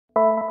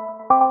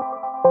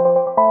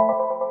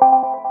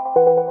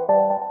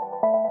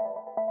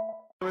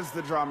was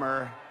the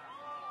drummer.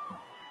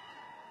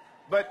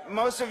 But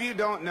most of you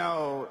don't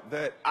know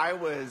that I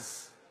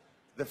was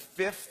the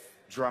 5th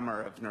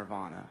drummer of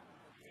Nirvana.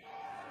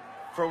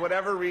 For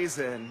whatever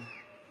reason,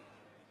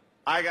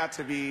 I got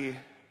to be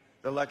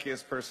the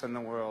luckiest person in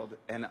the world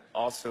and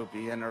also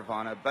be in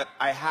Nirvana. But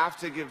I have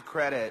to give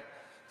credit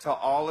to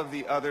all of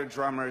the other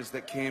drummers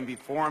that came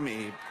before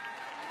me.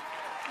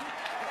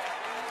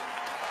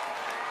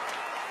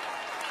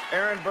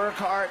 Aaron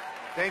Burkhart,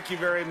 thank you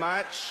very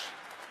much.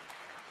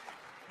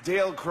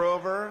 Dale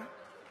Crover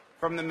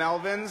from the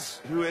Melvins,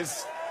 who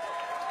is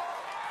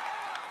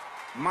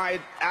my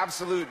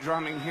absolute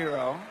drumming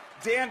hero.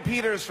 Dan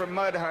Peters from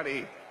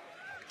Mudhoney.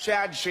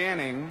 Chad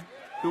Channing,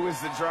 who is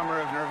the drummer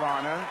of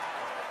Nirvana.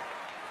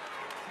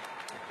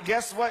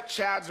 Guess what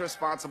Chad's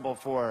responsible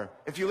for?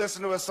 If you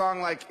listen to a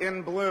song like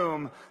In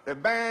Bloom, the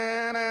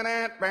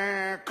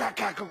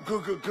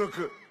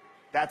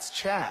that's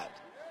Chad.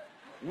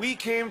 We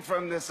came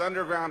from this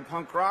underground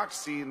punk rock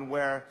scene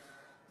where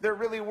there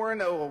really were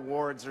no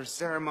awards or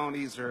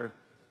ceremonies or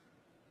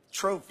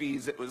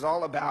trophies. It was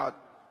all about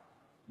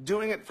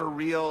doing it for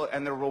real,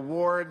 and the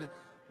reward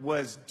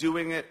was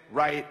doing it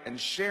right and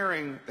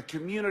sharing the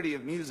community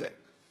of music,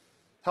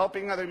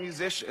 helping other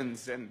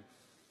musicians and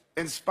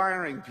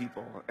inspiring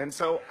people. And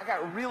so I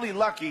got really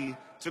lucky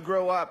to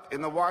grow up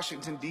in the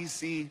Washington,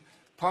 D.C.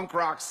 punk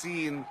rock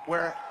scene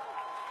where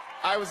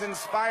I was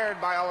inspired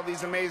by all of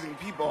these amazing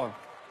people.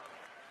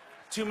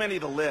 Too many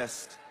to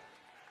list.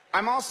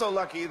 I'm also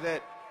lucky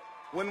that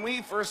when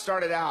we first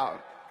started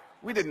out,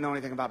 we didn't know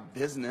anything about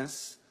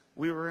business.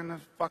 We were in a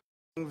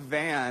fucking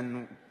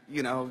van,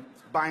 you know,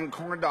 buying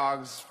corn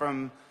dogs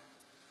from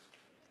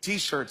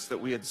t-shirts that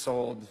we had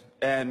sold.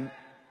 And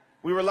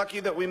we were lucky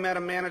that we met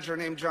a manager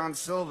named John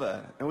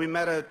Silva, and we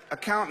met an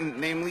accountant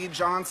named Lee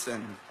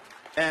Johnson.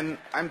 And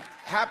I'm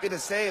happy to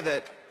say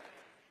that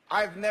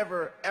I've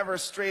never, ever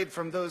strayed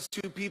from those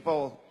two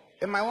people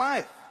in my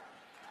life.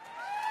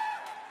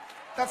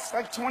 That's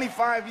like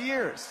 25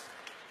 years.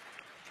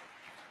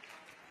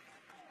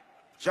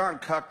 John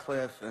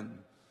Cutcliffe and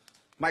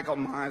Michael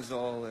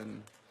Meisel,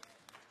 and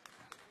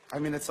I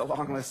mean, it's a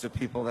long list of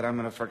people that I'm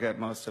going to forget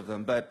most of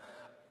them. But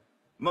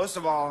most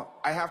of all,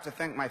 I have to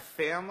thank my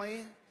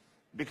family,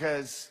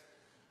 because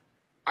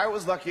I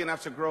was lucky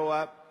enough to grow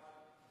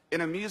up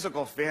in a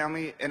musical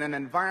family in an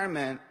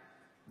environment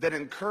that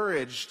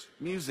encouraged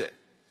music.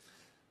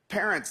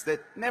 Parents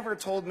that never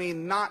told me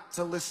not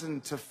to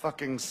listen to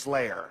fucking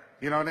Slayer.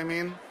 You know what I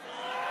mean?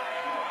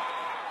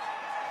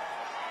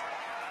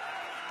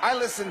 I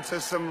listened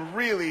to some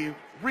really,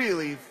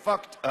 really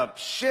fucked up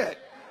shit.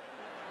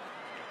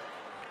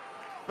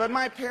 But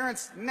my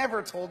parents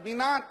never told me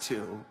not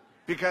to,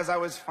 because I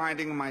was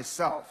finding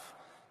myself.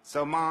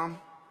 So, Mom,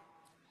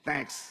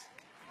 thanks.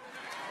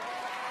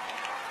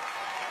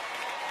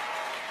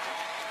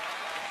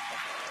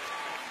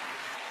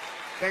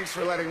 Thanks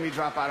for letting me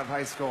drop out of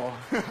high school.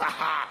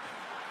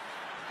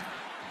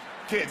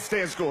 Kids,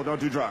 stay in school, don't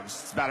do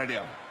drugs. It's a bad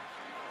idea.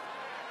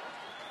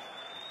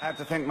 I have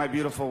to thank my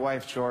beautiful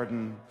wife,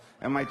 Jordan,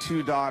 and my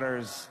 2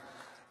 daughters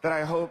that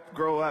I hope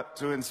grow up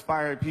to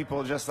inspire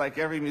people just like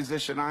every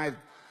musician I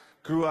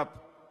grew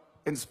up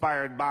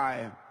inspired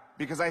by.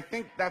 Because I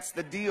think that's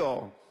the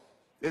deal,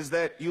 is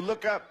that you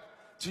look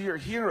up to your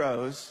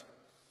heroes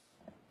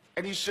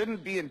and you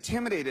shouldn't be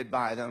intimidated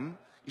by them.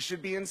 You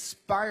should be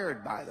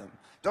inspired by them.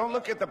 Don't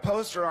look at the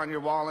poster on your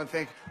wall and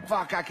think,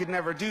 fuck, I could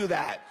never do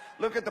that.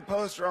 Look at the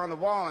poster on the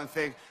wall and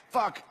think,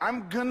 fuck,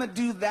 I'm gonna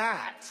do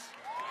that.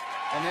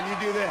 And then you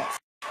do this.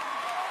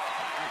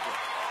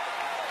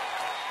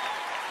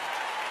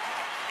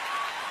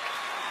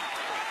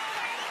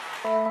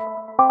 Thank you.